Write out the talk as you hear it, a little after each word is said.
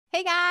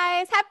Hey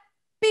guys, Happy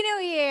New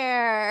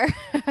Year!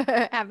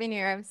 Happy New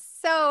Year. I'm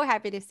so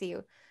happy to see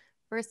you.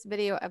 First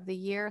video of the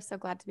year. So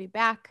glad to be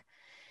back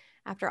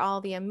after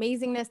all the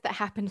amazingness that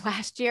happened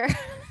last year.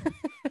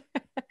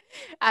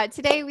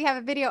 Today we have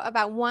a video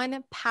about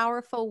one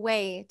powerful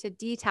way to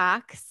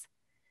detox,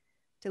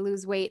 to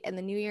lose weight in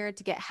the new year,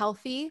 to get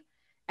healthy.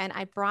 And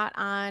I brought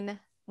on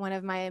one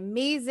of my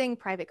amazing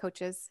private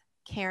coaches,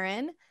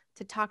 Karen,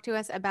 to talk to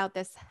us about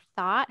this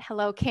thought.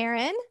 Hello,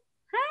 Karen.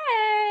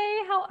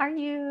 Hey, how are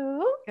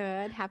you?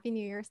 Good. Happy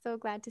New Year. So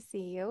glad to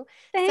see you.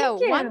 So,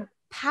 Thank one you.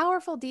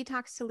 powerful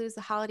detox to lose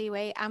the holiday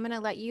weight. I'm going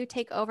to let you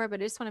take over, but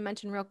I just want to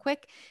mention real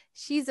quick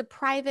she's a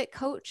private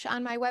coach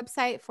on my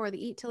website for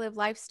the Eat to Live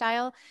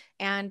lifestyle.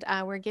 And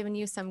we're giving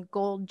you some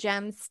gold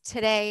gems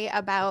today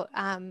about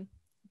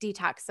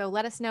detox. So,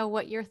 let us know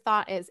what your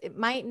thought is. It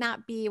might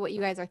not be what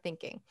you guys are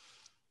thinking.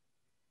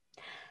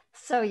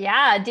 So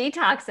yeah,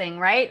 detoxing,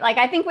 right? Like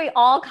I think we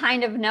all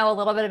kind of know a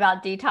little bit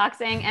about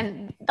detoxing,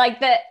 and like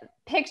the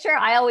picture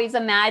I always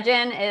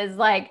imagine is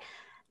like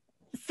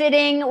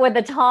sitting with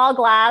a tall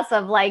glass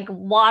of like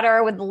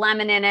water with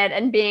lemon in it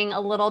and being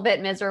a little bit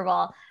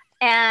miserable.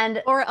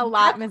 And Or a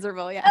lot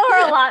miserable. Yeah.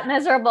 or a lot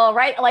miserable,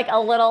 right? Like a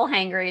little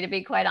hangry, to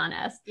be quite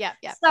honest. Yeah.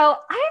 Yeah. So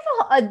I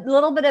have a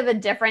little bit of a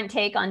different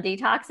take on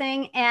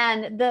detoxing,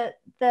 and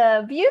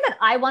the view that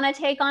I want to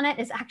take on it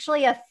is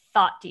actually a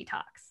thought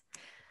detox.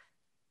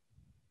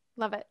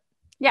 Love it.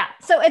 Yeah.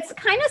 So it's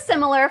kind of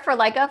similar for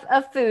like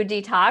a food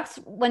detox.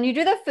 When you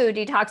do the food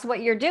detox,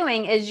 what you're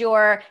doing is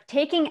you're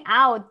taking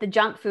out the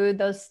junk food,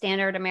 those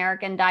standard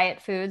American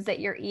diet foods that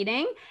you're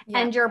eating, Yeah.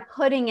 and you're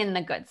putting in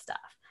the good stuff,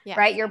 Yeah.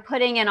 right? You're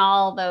putting in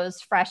all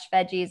those fresh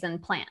veggies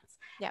and plants.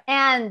 Yeah.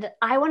 And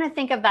I want to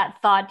think of that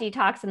thought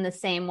detox in the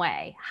same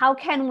way. How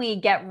can we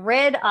get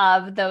rid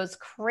of those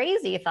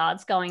crazy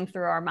thoughts going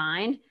through our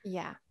mind?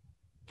 Yeah.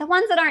 The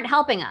ones that aren't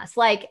helping us,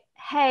 like,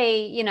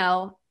 hey,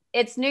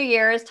 it's New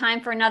Year's,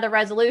 time for another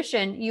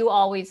resolution. You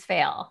always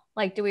fail.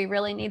 Like, do we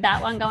really need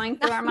that one going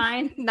through our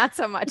mind? Not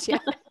so much. Yeah.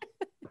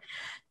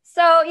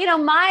 So,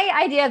 my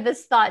idea of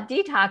this thought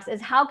detox is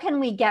how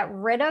can we get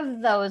rid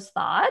of those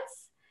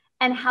thoughts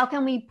and how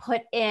can we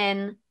put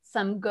in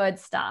some good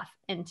stuff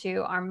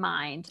into our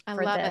mind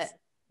for this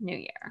new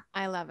year?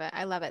 I love it.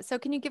 I love it. So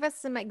can you give us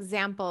some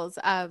examples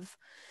of,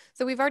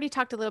 so we've already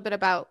talked a little bit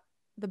about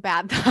the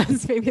bad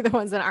thoughts, maybe the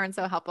ones that aren't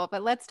so helpful,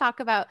 but let's talk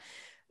about,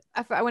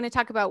 I want to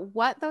talk about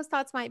what those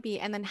thoughts might be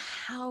and then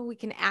how we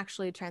can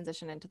actually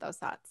transition into those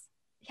thoughts.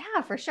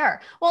 Yeah, for sure.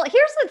 Well,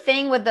 here's the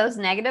thing with those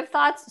negative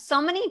thoughts. So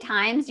many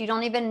times you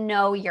don't even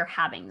know you're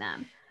having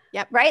them.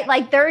 Yep. Right?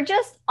 Like they're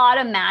just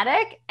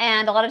automatic.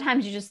 And a lot of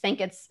times you just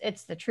think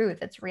it's the truth,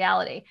 it's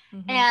reality.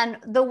 Mm-hmm. And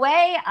the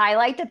way I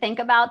like to think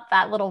about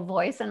that little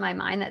voice in my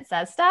mind that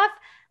says stuff,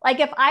 like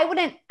if I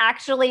wouldn't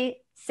actually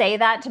say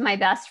that to my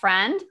best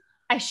friend,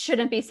 I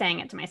shouldn't be saying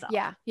it to myself.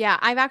 Yeah. Yeah.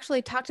 I've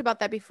actually talked about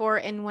that before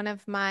in one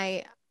of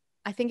my,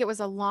 I think it was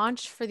a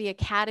launch for the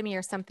Academy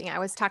or something. I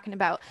was talking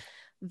about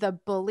the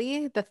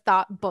bully, the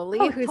thought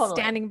bully who's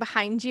standing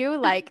behind you,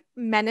 like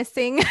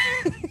menacing.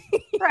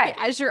 Right.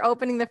 As you're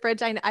opening the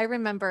fridge. I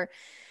remember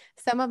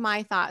some of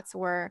my thoughts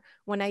were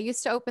when I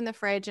used to open the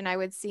fridge and I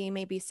would see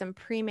maybe some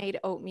pre-made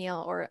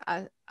oatmeal or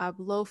a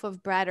loaf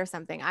of bread or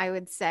something. I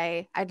would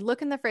say, I'd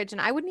look in the fridge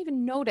and I wouldn't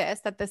even notice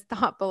that this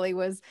thought bully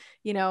was,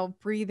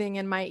 breathing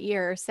in my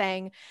ear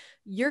saying,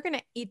 you're going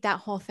to eat that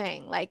whole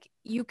thing. Like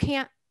you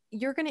can't,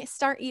 you're going to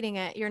start eating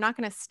it. You're not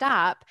going to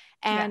stop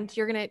and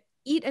you're going to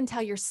eat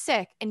until you're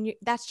sick. And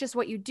that's just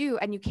what you do.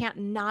 And you can't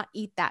not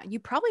eat that. You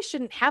probably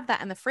shouldn't have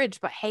that in the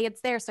fridge, but hey,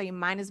 it's there. So you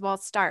might as well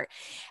start.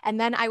 And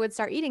then I would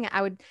start eating it.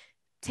 I would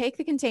take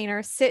the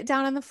container, sit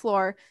down on the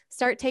floor,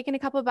 start taking a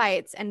couple of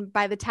bites. And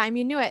by the time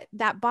you knew it,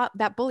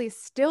 that bully's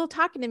still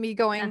talking to me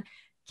going,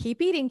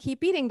 keep eating,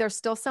 keep eating. There's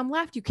still some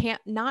left. You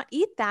can't not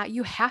eat that.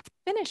 You have to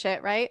finish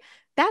it. Right.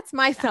 That's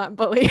my thought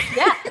bully.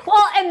 Yeah.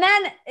 Well, and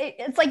then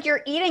it's like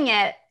you're eating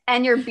it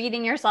and you're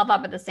beating yourself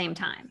up at the same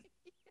time.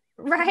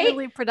 Right.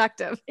 Really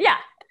productive. Yeah.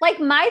 Like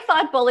my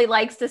thought bully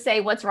likes to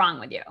say, what's wrong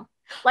with you?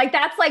 Like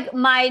that's like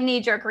my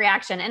knee-jerk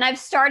reaction. And I've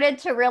started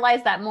to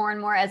realize that more and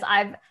more as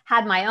I've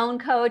had my own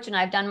coach and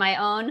I've done my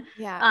own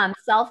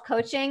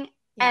self-coaching.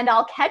 Yeah. And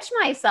I'll catch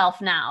myself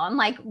now. I'm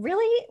like,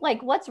 really?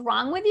 Like, what's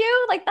wrong with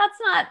you? Like, that's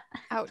not,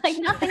 like,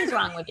 nothing's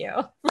wrong with you.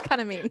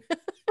 Kind of mean.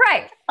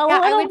 Right. A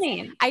little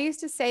mean. I used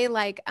to say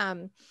like,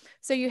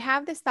 so you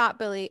have this thought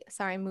bully.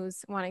 Sorry,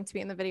 Moo's wanting to be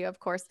in the video, of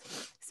course.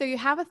 So you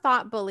have a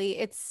thought bully.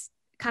 It's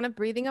kind of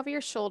breathing over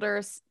your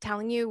shoulders,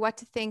 telling you what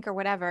to think or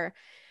whatever.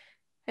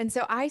 And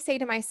so I say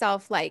to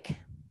myself, like,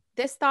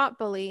 this thought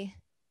bully,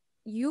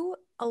 you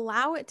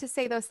allow it to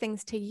say those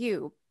things to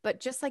you. But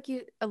just like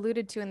you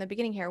alluded to in the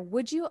beginning here,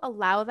 would you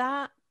allow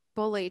that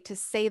bully to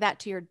say that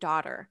to your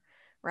daughter?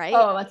 Right.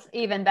 Oh, it's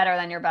even better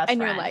than your best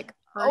friend. And you're like,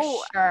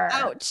 sure.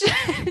 Ouch.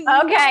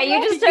 Okay.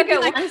 You just took it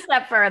like, one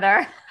step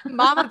further.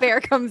 Mama bear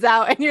comes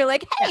out and you're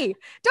like, hey,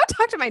 don't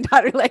talk to my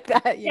daughter like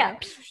that. Yeah.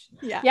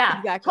 Yeah,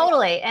 exactly.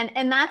 Totally.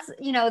 And that's,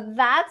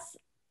 that's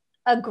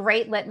a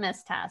great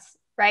litmus test,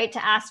 right?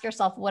 To ask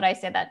yourself, would I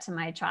say that to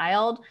my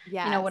child?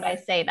 Yeah. Would I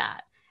say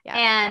that?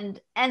 And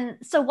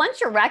so once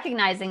you're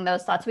recognizing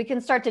those thoughts, we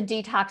can start to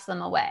detox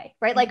them away,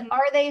 right? Like, Mm-hmm.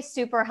 are they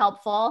super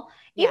helpful?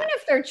 Even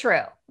if they're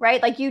true,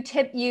 right? Like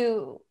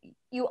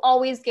you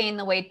always gain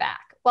the weight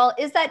back. Well,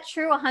 is that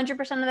true 100%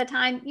 of the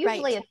time?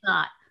 Usually it's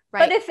not.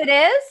 Right. But if it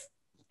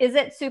is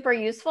it super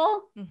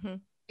useful? Mm-hmm.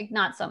 Like,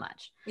 not so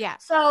much. Yeah.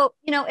 So,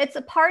 it's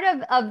a part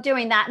of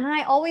doing that. And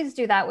I always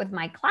do that with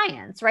my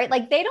clients, right?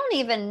 Like, they don't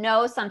even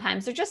know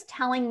sometimes. They're just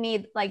telling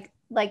me like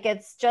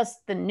it's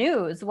just the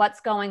news,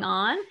 what's going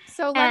on.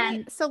 So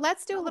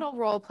let's do a little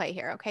role play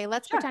here. Okay.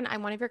 Let's pretend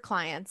I'm one of your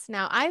clients.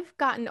 Now I've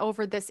gotten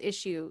over this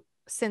issue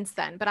since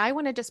then, but I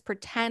want to just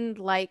pretend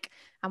like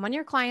I'm one of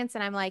your clients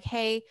and I'm like,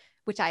 hey,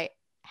 which I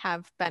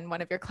have been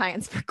one of your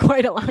clients for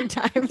quite a long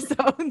time.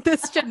 So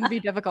this shouldn't be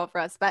difficult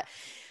for us, but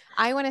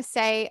I want to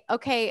say,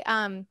 okay,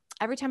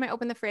 every time I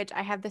open the fridge,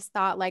 I have this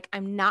thought, like,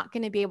 I'm not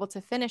going to be able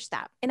to finish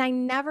that. And I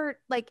never,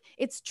 like,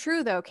 it's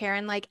true though,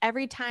 Karen, like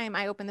every time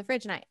I open the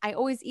fridge and I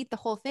always eat the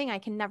whole thing, I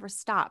can never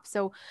stop.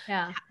 So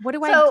what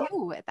do I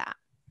do with that?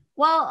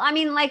 Well, I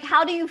mean, like,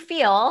 how do you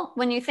feel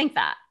when you think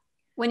that?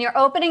 When you're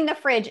opening the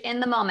fridge in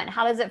the moment,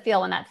 how does it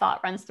feel when that thought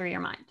runs through your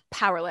mind?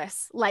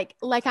 Powerless. Like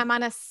I'm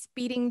on a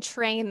speeding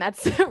train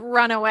that's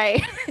run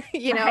away,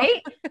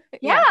 Right?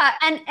 Yeah.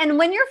 And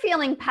when you're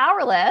feeling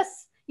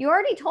powerless, you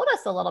already told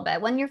us a little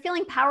bit. When you're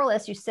feeling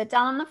powerless, you sit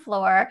down on the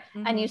floor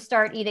and you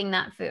start eating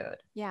that food.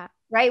 Yeah.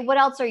 Right? What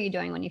else are you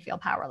doing when you feel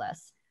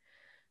powerless?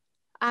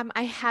 I'm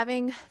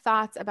having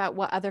thoughts about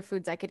what other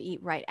foods I could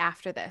eat right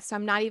after this. So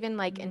I'm not even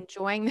like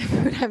enjoying the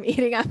food I'm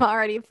eating. I'm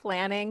already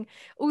planning.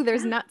 Ooh,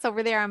 there's nuts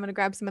over there. I'm going to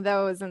grab some of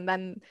those. And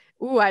then,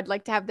 ooh, I'd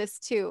like to have this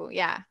too.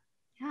 Yeah.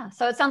 Yeah.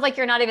 So it sounds like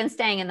you're not even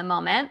staying in the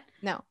moment.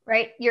 No.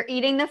 Right? You're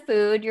eating the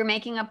food. You're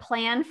making a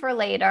plan for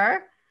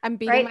later. I'm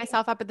beating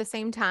myself up at the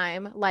same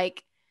time.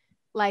 Like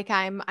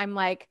I'm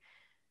like,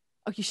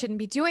 oh, you shouldn't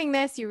be doing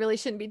this. You really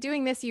shouldn't be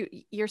doing this.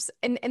 You're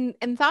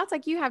and thoughts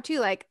like you have too,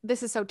 like,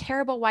 this is so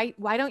terrible.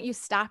 Why don't you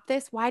stop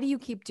this? Why do you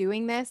keep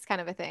doing this kind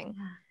of a thing?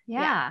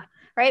 Yeah.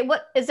 Right.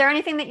 What, is there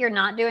anything that you're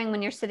not doing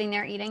when you're sitting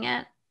there eating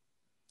it?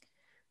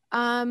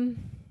 I'm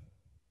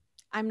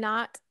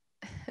not.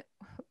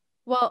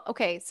 Well,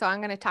 okay. So I'm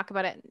going to talk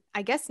about it,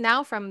 I guess,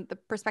 now from the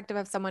perspective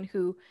of someone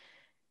who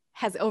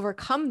has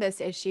overcome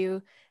this issue.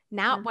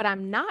 Now, what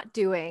I'm not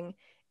doing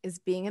is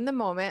being in the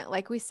moment.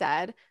 Like we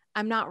said,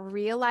 I'm not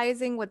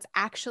realizing what's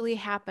actually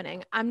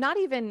happening. I'm not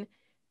even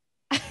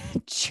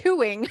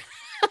chewing.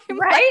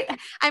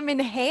 I'm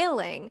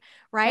inhaling,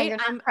 right? Yeah,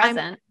 you're not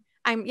present.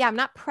 I'm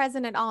not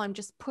present at all. I'm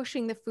just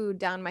pushing the food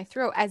down my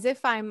throat as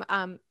if I'm,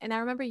 and I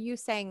remember you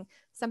saying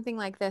something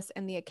like this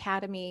in the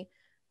Academy.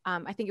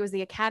 I think it was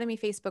the Academy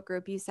Facebook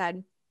group. You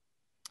said,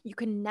 you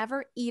can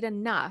never eat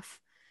enough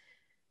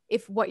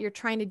if what you're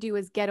trying to do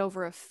is get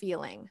over a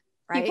feeling,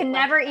 right? You can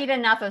never eat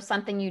enough of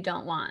something you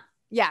don't want.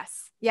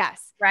 Yes.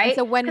 Right?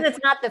 So because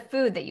it's not the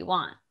food that you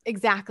want.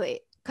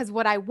 Exactly. Because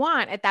what I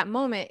want at that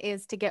moment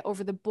is to get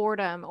over the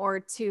boredom or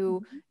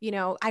to,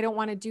 I don't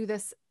want to do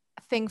this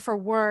thing for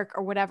work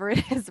or whatever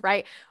it is,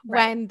 right?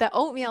 When the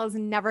oatmeal is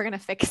never going to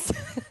fix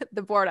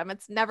the boredom.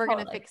 It's never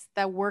going to fix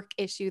the work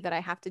issue that I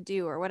have to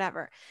do or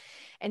whatever.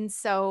 And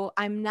so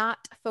I'm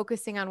not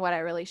focusing on what I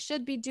really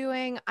should be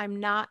doing. I'm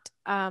not,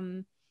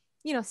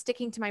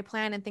 sticking to my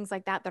plan and things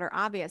like that are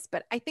obvious.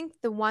 But I think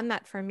the one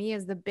that for me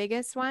is the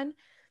biggest one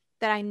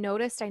that I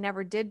noticed I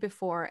never did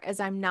before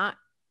is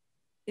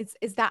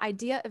is that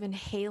idea of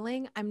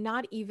inhaling. I'm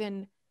not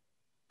even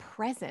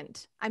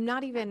present. I'm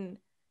not even,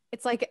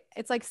 it's like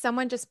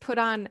someone just put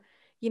on,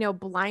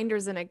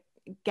 blinders and a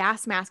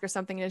gas mask or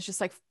something. And it's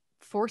just like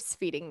force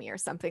feeding me or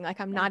something.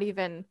 Like I'm not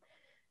even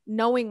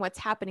knowing what's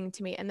happening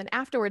to me. And then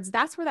afterwards,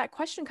 that's where that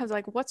question comes,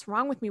 like, what's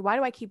wrong with me? Why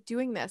do I keep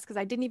doing this? Because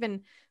I didn't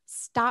even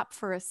stop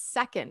for a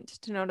second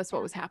to notice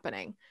what was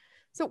happening.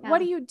 So what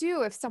do you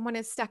do if someone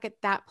is stuck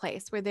at that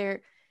place where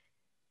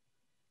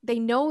they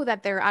know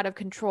that they're out of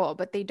control,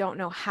 but they don't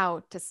know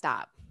how to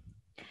stop?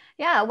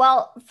 Yeah,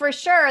 well, for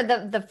sure,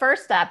 the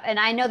first step, and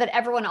I know that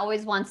everyone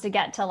always wants to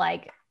get to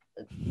like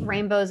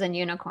rainbows and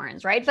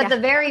unicorns, right? But the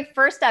very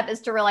first step is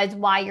to realize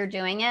why you're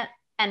doing it.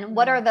 And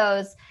what are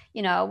those,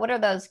 what are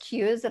those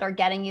cues that are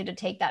getting you to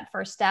take that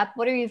first step?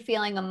 What are you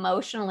feeling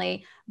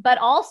emotionally? But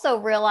also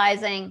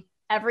realizing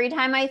every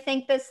time I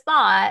think this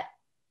thought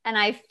and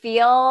I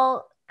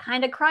feel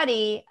kind of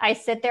cruddy, I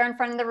sit there in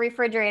front of the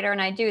refrigerator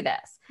and I do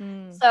this.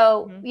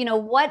 So,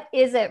 what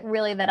is it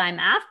really that I'm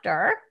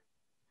after?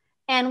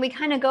 And we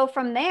kind of go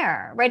from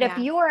there, right? If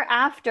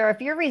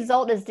your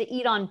result is to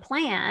eat on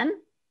plan,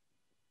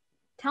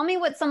 tell me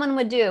what someone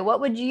would do. What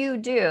would you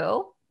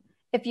do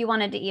if you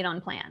wanted to eat on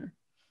plan?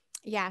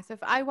 Yeah. So if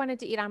I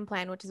wanted to eat on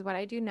plan, which is what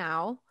I do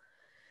now,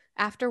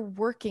 after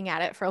working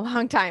at it for a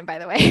long time, by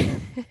the way,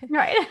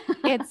 right.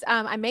 It's,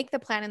 I make the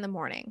plan in the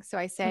morning. So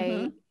I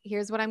say,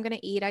 here's what I'm going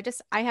to eat.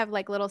 I have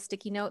like little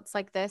sticky notes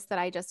like this that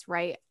I just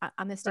write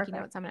on the sticky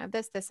notes. I'm going to have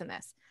this, this, and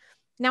this.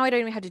 Now I don't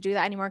even have to do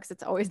that anymore because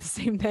it's always the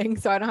same thing.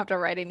 So I don't have to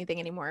write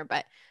anything anymore.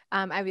 But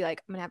I'd be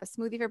like, I'm going to have a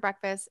smoothie for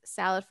breakfast,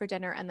 salad for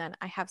dinner. And then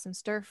I have some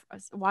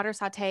water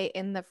saute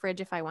in the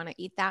fridge if I want to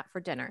eat that for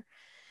dinner.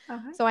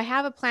 Okay. So I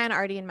have a plan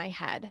already in my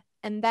head.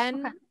 And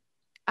then,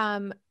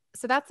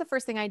 so that's the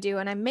first thing I do.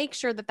 And I make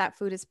sure that that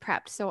food is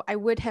prepped. So I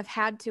would have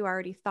had to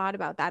already thought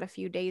about that a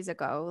few days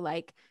ago,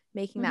 like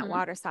making that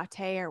water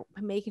saute or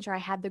making sure I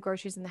had the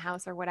groceries in the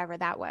house or whatever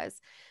that was.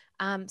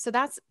 So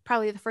that's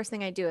probably the first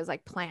thing I do is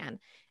like plan.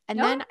 And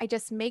then I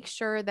just make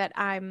sure that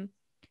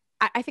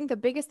I think the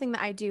biggest thing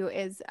that I do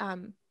is,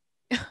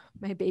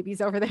 my baby's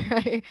over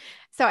there.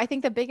 So I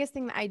think the biggest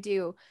thing that I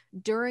do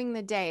during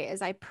the day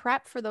is I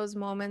prep for those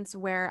moments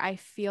where I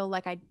feel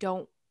like I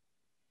don't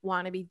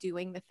want to be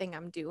doing the thing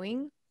I'm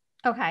doing.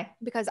 Okay.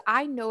 Because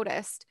I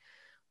noticed,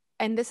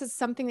 and this is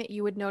something that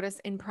you would notice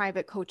in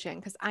private coaching,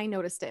 because I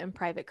noticed it in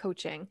private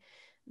coaching,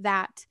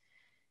 that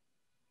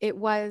it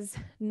was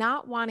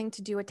not wanting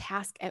to do a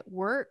task at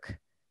work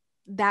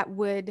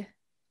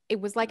it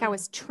was like I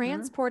was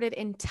transported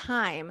in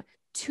time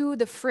to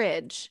the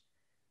fridge.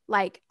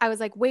 Like I was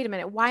like, wait a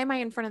minute, why am I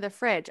in front of the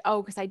fridge?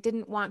 Oh, because I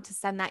didn't want to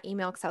send that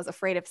email because I was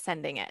afraid of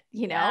sending it,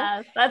 you know?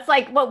 Yes, that's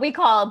like what we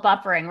call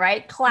buffering,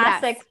 right?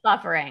 Classic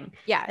buffering.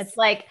 Yes. It's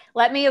like,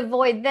 let me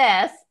avoid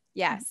this.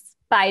 Yes.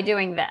 By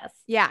doing this.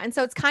 Yeah. And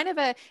so it's kind of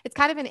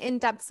an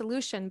in-depth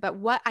solution, but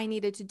what I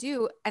needed to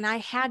do, and I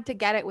had to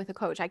get it with a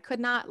coach. I could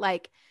not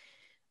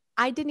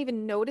I didn't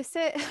even notice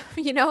it,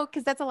 you know,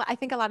 because that's I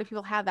think a lot of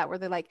people have that where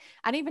they're like,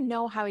 I don't even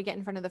know how I get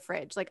in front of the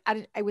fridge. Like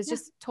I was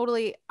just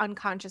totally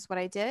unconscious what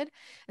I did.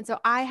 And so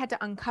I had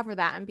to uncover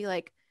that and be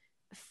like,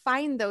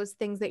 find those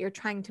things that you're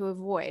trying to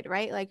avoid,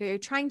 right? Like you're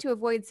trying to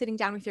avoid sitting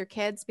down with your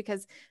kids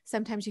because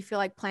sometimes you feel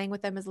like playing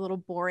with them is a little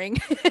boring,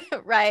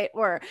 right?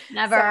 Or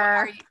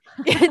never,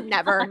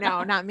 never,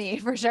 no, not me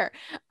for sure.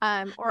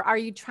 Or are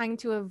you trying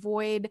to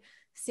avoid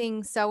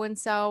seeing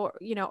so-and-so,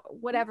 you know,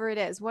 whatever it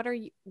is, what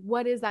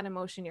is that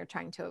emotion you're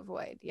trying to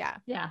avoid?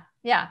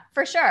 Yeah,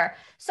 for sure.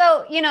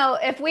 So, you know,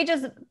 if we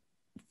just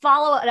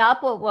follow it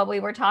up with what we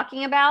were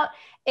talking about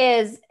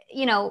is,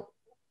 you know,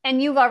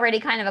 and you've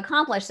already kind of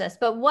accomplished this,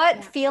 but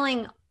what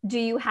feeling do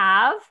you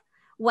have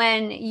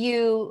when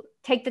you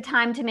take the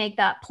time to make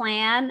that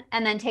plan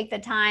and then take the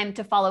time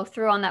to follow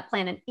through on that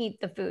plan and eat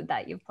the food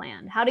that you've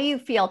planned? How do you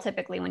feel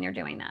typically when you're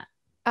doing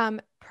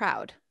that?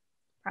 Proud.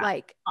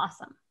 Like,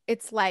 awesome.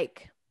 It's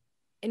like,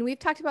 and we've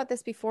talked about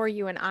this before,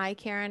 you and I,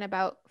 Karen,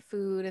 about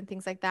food and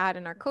things like that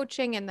in our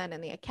coaching and then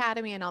in the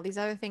academy and all these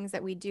other things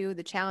that we do,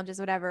 the challenges,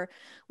 whatever.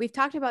 We've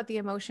talked about the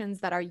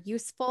emotions that are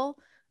useful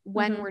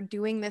when we're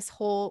doing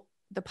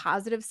the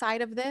positive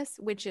side of this,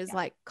 which is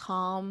like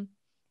calm,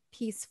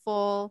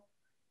 peaceful,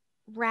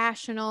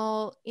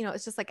 rational, you know,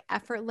 it's just like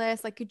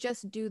effortless. Like you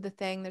just do the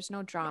thing. There's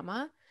no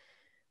drama,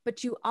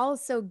 but you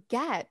also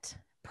get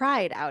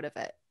pride out of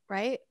it,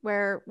 right?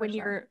 Where when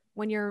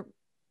you're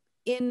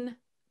in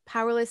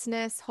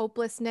powerlessness,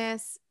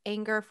 hopelessness,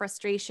 anger,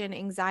 frustration,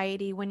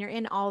 anxiety, when you're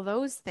in all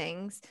those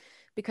things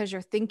because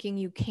you're thinking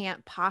you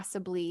can't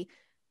possibly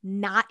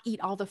not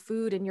eat all the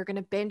food and you're going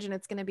to binge and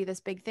it's going to be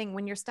this big thing.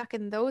 When you're stuck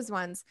in those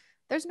ones,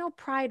 there's no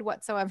pride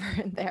whatsoever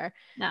in there.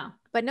 No.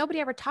 But nobody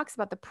ever talks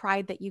about the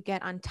pride that you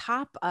get on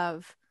top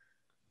of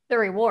the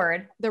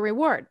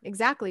reward.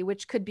 Exactly.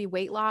 Which could be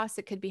weight loss.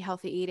 It could be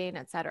healthy eating,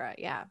 et cetera.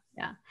 Yeah.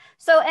 Yeah.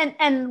 So,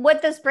 and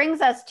what this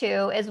brings us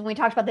to is when we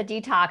talked about the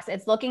detox,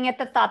 it's looking at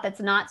the thought that's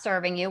not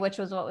serving you, which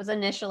was what was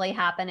initially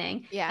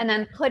happening. Yeah. And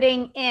then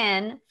putting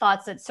in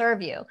thoughts that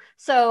serve you.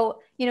 So,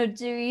 you know,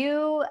 do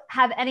you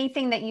have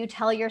anything that you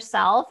tell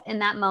yourself in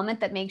that moment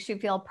that makes you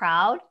feel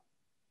proud?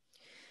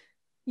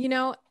 You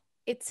know,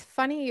 it's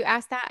funny you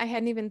asked that. I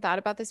hadn't even thought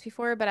about this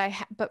before,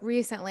 but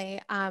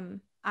recently,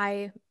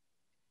 I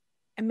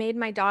made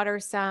my daughter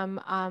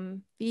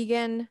some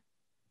vegan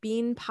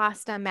bean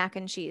pasta mac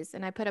and cheese,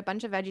 and I put a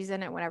bunch of veggies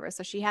in it, whatever.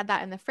 So she had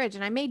that in the fridge,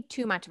 and I made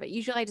too much of it.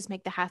 Usually I just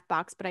make the half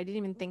box, but I didn't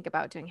even think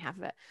about doing half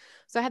of it.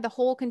 So I had the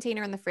whole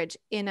container in the fridge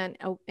in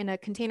a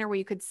container where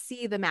you could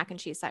see the mac and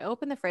cheese. So I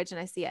open the fridge and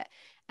I see it,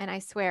 and I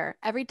swear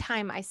every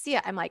time I see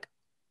it, I'm like,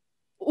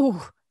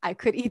 ooh, I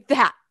could eat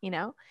that, you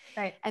know?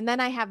 Right. And then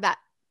I have that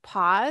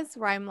pause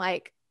where I'm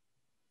like,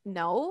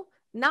 no,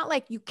 not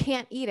like you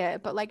can't eat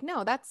it, but like,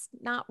 no, that's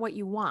not what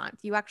you want.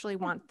 You actually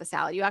want the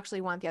salad. You actually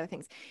want the other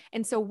things.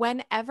 And so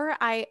whenever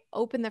I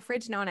open the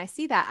fridge now and I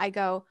see that, I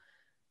go,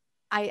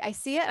 I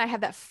see it. I have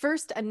that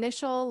first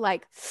initial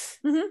like,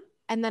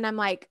 and then I'm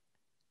like,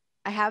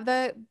 I have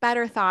the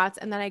better thoughts.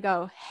 And then I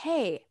go,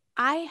 hey,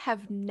 I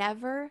have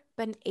never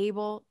been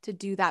able to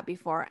do that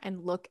before.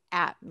 And look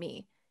at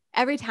me.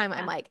 Every time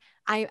I'm like,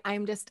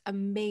 I'm just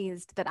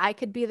amazed that I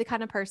could be the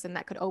kind of person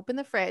that could open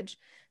the fridge,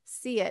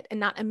 see it, and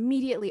not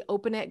immediately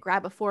open it,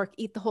 grab a fork,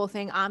 eat the whole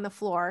thing on the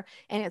floor,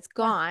 and it's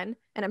gone.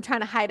 And I'm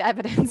trying to hide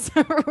evidence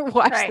or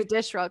wash the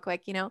dish real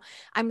quick. You know,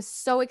 I'm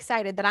so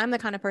excited that I'm the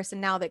kind of person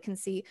now that can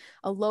see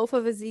a loaf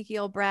of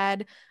Ezekiel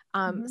bread,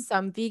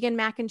 some vegan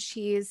mac and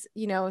cheese,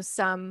 you know,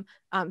 some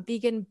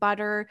vegan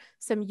butter,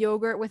 some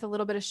yogurt with a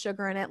little bit of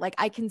sugar in it. Like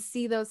I can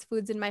see those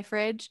foods in my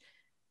fridge,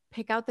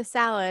 pick out the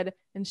salad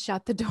and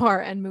shut the door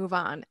and move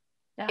on.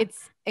 Yeah.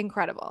 It's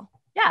incredible.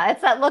 Yeah.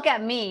 It's that look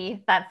at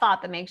me, that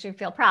thought that makes you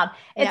feel proud.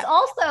 It's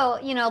also,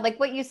 you know, like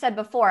what you said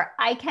before,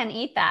 I can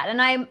eat that.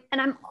 And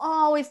I'm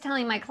always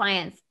telling my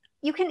clients,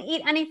 you can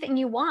eat anything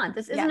you want.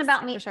 This isn't Yes,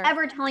 about me sure.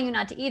 ever telling you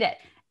not to eat it.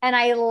 And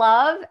I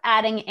love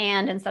adding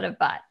and instead of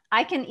but.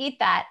 I can eat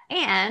that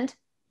and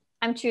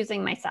I'm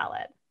choosing my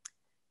salad.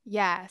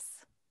 Yes.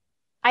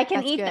 I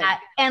can eat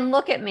that and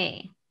look at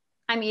me.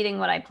 I'm eating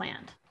what I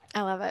planned.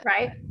 I love it.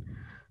 Right.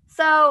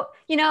 So,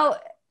 you know,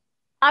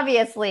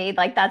 obviously,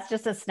 like that's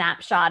just a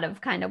snapshot of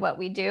kind of what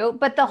we do.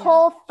 But the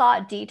whole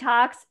thought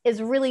detox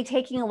is really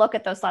taking a look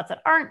at those thoughts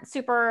that aren't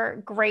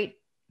super great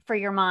for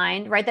your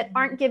mind, right? That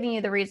aren't giving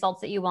you the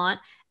results that you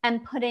want,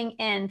 and putting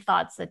in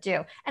thoughts that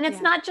do. And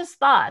it's not just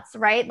thoughts,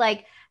 right?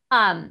 Like,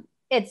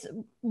 it's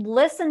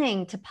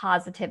listening to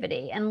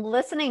positivity and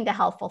listening to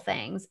helpful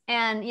things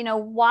and, you know,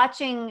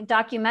 watching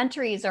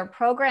documentaries or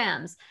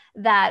programs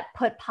that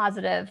put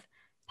positive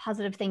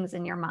things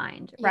in your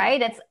mind,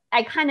 right?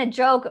 I kind of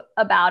joke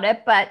about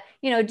it, but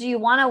you know, do you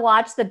want to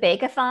watch the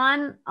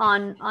Bake-a-thon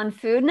on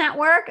Food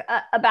Network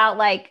about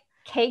like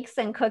cakes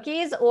and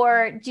cookies,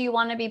 or do you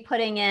want to be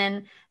putting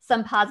in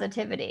some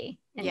positivity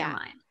in your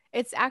mind?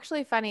 It's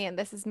actually funny, and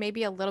this is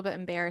maybe a little bit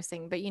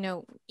embarrassing, but you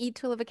know, Eat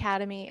to Live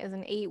Academy is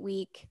an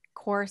 8-week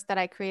course that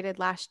I created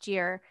last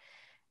year.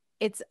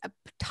 It's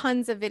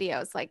tons of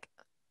videos, like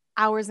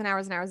hours and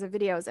hours and hours of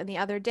videos. And the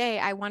other day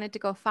I wanted to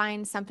go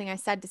find something I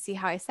said to see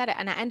how I said it.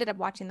 And I ended up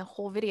watching the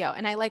whole video,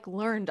 and I like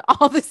learned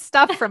all this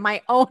stuff from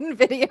my own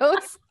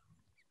videos.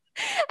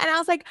 And I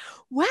was like,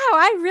 wow,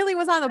 I really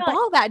was on the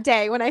ball that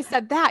day when I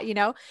said that, you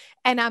know?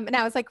 And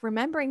I was like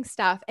remembering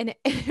stuff, and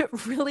it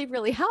really,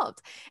 really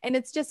helped. And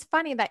it's just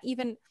funny that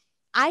even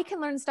I can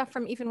learn stuff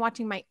from even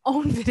watching my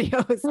own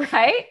videos.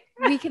 Right.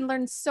 We can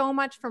learn so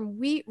much from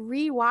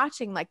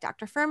re-watching like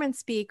Dr. Furman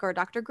speak or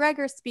Dr.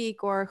 Greger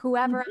speak or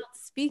whoever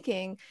else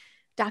speaking,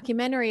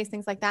 documentaries,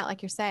 things like that,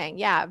 like you're saying.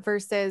 Yeah.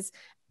 Versus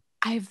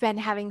I've been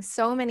having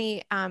so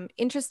many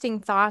interesting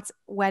thoughts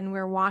when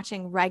we're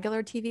watching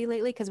regular TV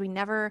lately, because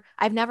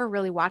I've never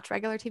really watched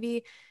regular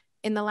TV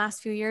in the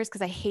last few years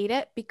because I hate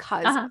it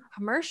because of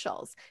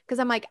commercials. Because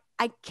I'm like,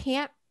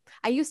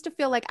 I used to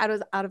feel like I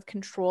was out of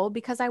control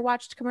because I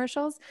watched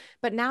commercials,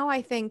 but now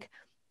I think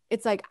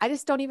it's like, I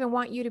just don't even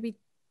want you to be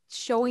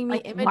showing me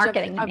like image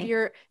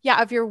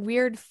of your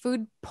weird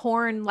food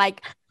porn,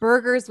 like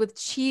burgers with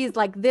cheese,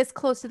 like this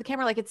close to the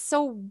camera. Like it's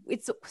so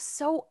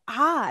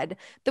odd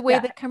the way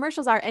that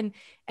commercials are.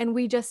 And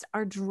we just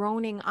are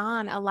droning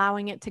on,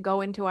 allowing it to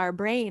go into our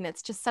brain.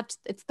 It's just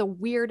it's the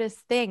weirdest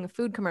thing,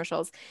 food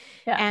commercials.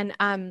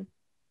 And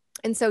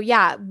so,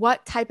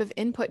 what type of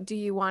input do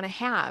you want to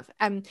have?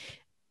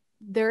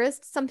 There is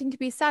something to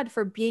be said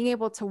for being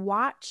able to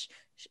watch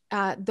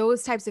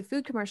those types of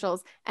food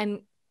commercials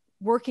and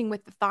working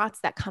with the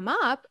thoughts that come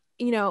up,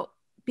 you know,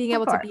 being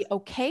able to be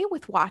okay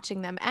with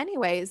watching them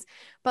anyways.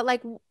 But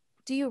like,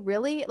 do you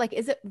really like,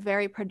 is it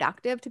very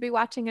productive to be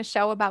watching a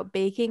show about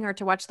baking or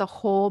to watch the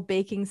whole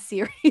baking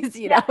series,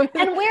 you know?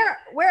 And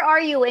where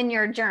are you in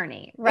your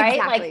journey? Right.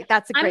 Exactly. Like,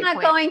 that's a great I'm not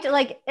point. going to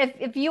like,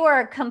 if you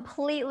are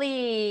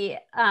completely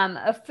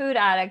a food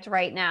addict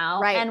right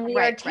now, and we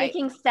are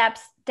taking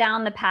steps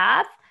down the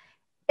path,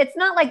 it's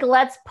not like,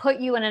 let's put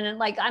you in an,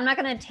 like, I'm not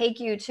going to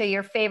take you to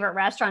your favorite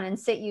restaurant and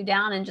sit you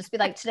down and just be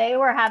like, today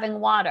we're having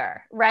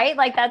water, right?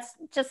 Like, that's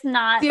just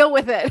not, deal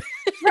with it.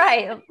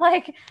 Right.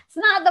 Like, that's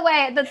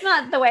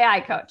not the way I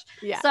coach.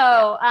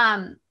 So,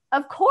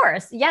 of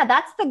course,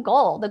 that's the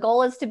goal. The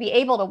goal is to be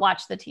able to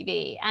watch the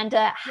TV and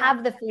to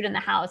have the food in the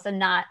house and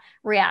not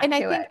react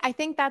to it. I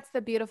think that's the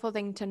beautiful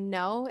thing to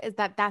know, is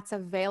that that's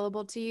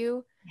available to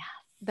you.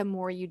 The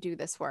more you do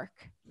this work,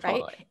 right?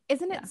 Totally.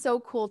 Isn't it so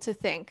cool to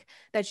think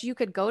that you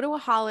could go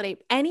to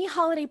any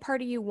holiday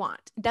party you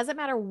want? It doesn't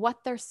matter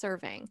what they're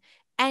serving.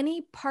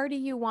 Any party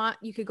you want,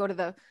 you could go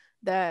to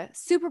the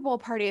Super Bowl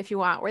party if you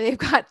want, where they've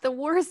got the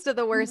worst of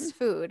the worst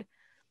food,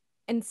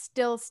 and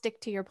still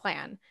stick to your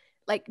plan.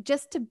 Like,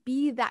 just to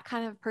be that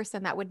kind of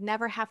person that would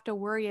never have to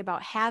worry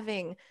about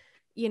having,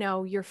 you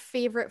know, your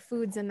favorite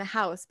foods in the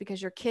house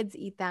because your kids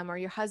eat them or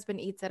your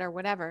husband eats it or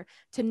whatever,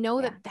 to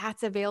know that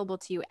that's available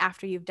to you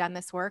after you've done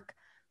this work.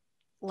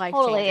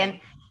 Totally. And,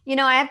 you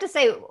know, I have to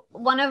say,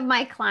 one of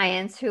my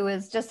clients, who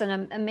is just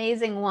an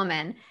amazing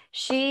woman,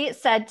 she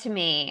said to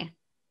me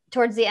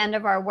towards the end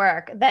of our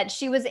work that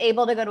she was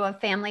able to go to a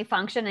family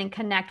function and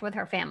connect with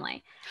her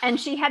family. And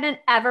she hadn't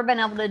ever been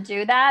able to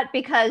do that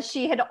because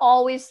she had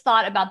always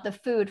thought about the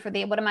food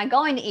what am I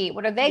going to eat?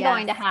 What are they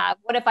going to have?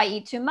 What if I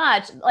eat too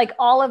much? Like,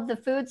 all of the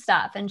food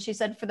stuff. And she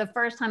said, for the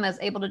first time, I was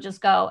able to just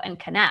go and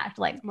connect.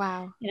 Like,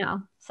 wow, you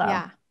know, so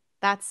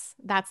that's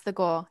the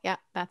goal. Yeah,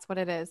 that's what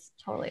it is.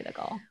 Totally the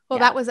goal. Well,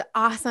 that was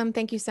awesome.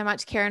 Thank you so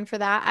much, Karen, for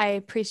that. I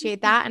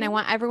appreciate that. And I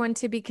want everyone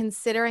to be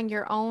considering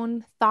your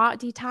own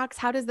thought detox.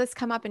 How does this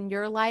come up in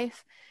your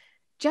life?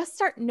 Just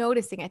start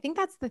noticing. I think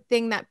that's the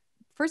thing that,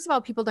 first of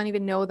all, people don't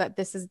even know that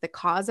this is the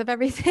cause of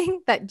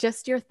everything, that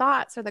just your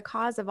thoughts are the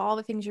cause of all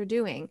the things you're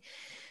doing.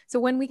 So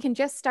when we can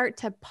just start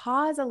to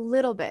pause a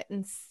little bit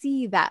and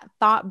see that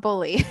thought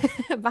bully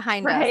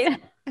behind us,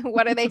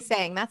 what are they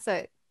saying? That's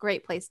a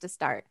great place to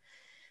start.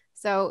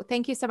 So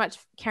thank you so much,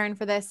 Karen,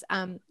 for this.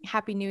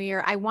 Happy New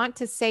Year. I want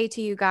to say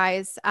to you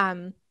guys,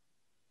 the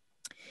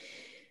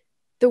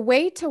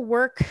way to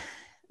work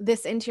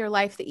this into your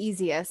life the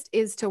easiest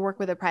is to work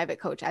with a private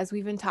coach, as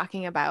we've been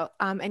talking about.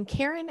 And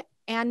Karen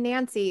and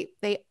Nancy,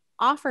 they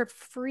offer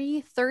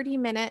free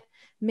 30-minute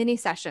mini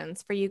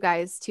sessions for you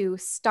guys to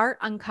start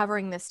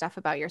uncovering this stuff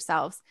about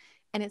yourselves.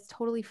 And it's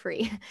totally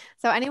free.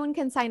 So anyone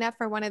can sign up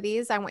for one of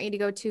these. I want you to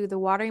go to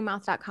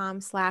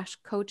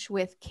thewateringmouth.com/coach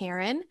with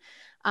Karen.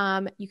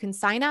 You can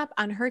sign up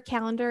on her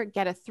calendar,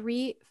 get a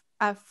free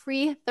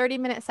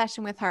 30-minute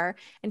session with her,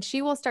 and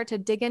she will start to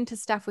dig into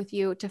stuff with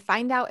you to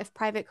find out if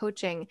private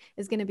coaching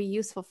is going to be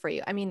useful for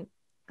you. I mean,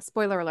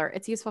 spoiler alert,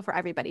 it's useful for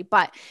everybody,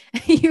 but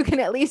you can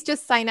at least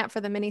just sign up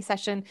for the mini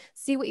session,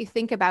 see what you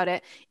think about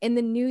it. In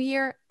the new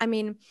year, I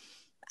mean,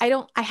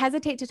 I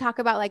hesitate to talk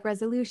about like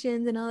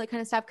resolutions and all that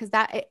kind of stuff, because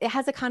it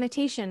has a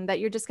connotation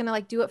that you're just going to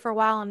like do it for a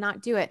while and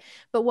not do it.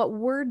 But what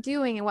we're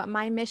doing and what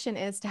my mission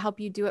is to help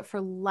you do it for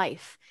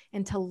life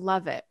and to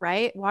love it,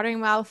 right? Watering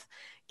Mouth,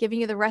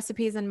 giving you the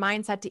recipes and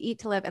mindset to eat,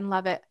 to live, and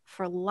love it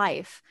for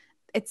life.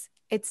 It's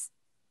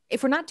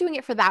if we're not doing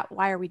it for that,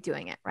 why are we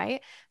doing it,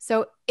 right?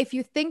 So if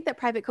you think that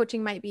private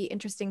coaching might be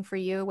interesting for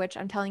you, which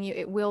I'm telling you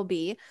it will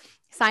be,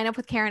 sign up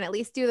with Karen, at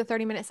least do the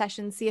 30-minute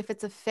session, see if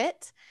it's a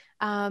fit.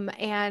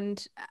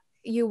 And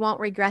you won't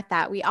regret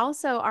that. We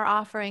also are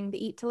offering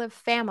the Eat to Live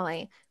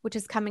family, which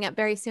is coming up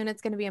very soon.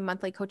 It's going to be a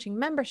monthly coaching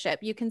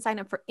membership. You can sign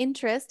up for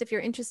interest. If you're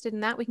interested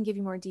in that, we can give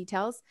you more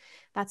details.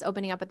 That's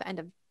opening up at the end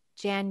of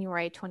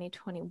January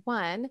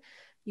 2021.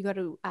 You go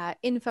to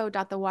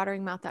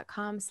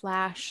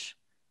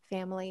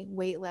info.thewateringmouth.com/family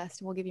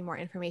waitlist. We'll give you more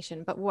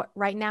information. But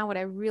right now, what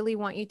I really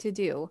want you to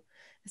do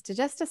is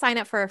to sign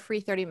up for a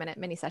free 30-minute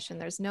mini session.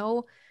 There's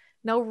no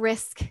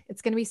risk.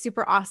 It's going to be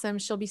super awesome.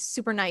 She'll be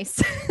super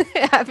nice.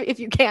 If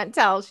you can't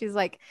tell, she's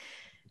like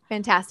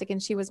fantastic. And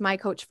she was my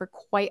coach for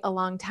quite a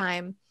long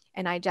time.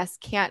 And I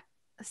just can't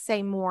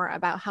say more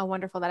about how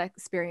wonderful that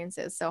experience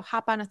is. So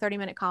hop on a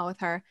 30-minute call with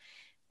her.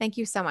 Thank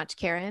you so much,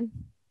 Karen.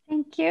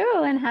 Thank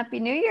you. And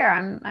Happy New Year.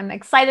 I'm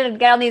excited to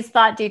get on these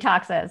thought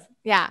detoxes.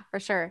 Yeah, for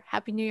sure.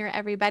 Happy New Year,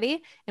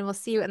 everybody. And we'll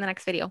see you in the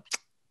next video.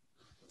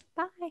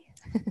 Bye.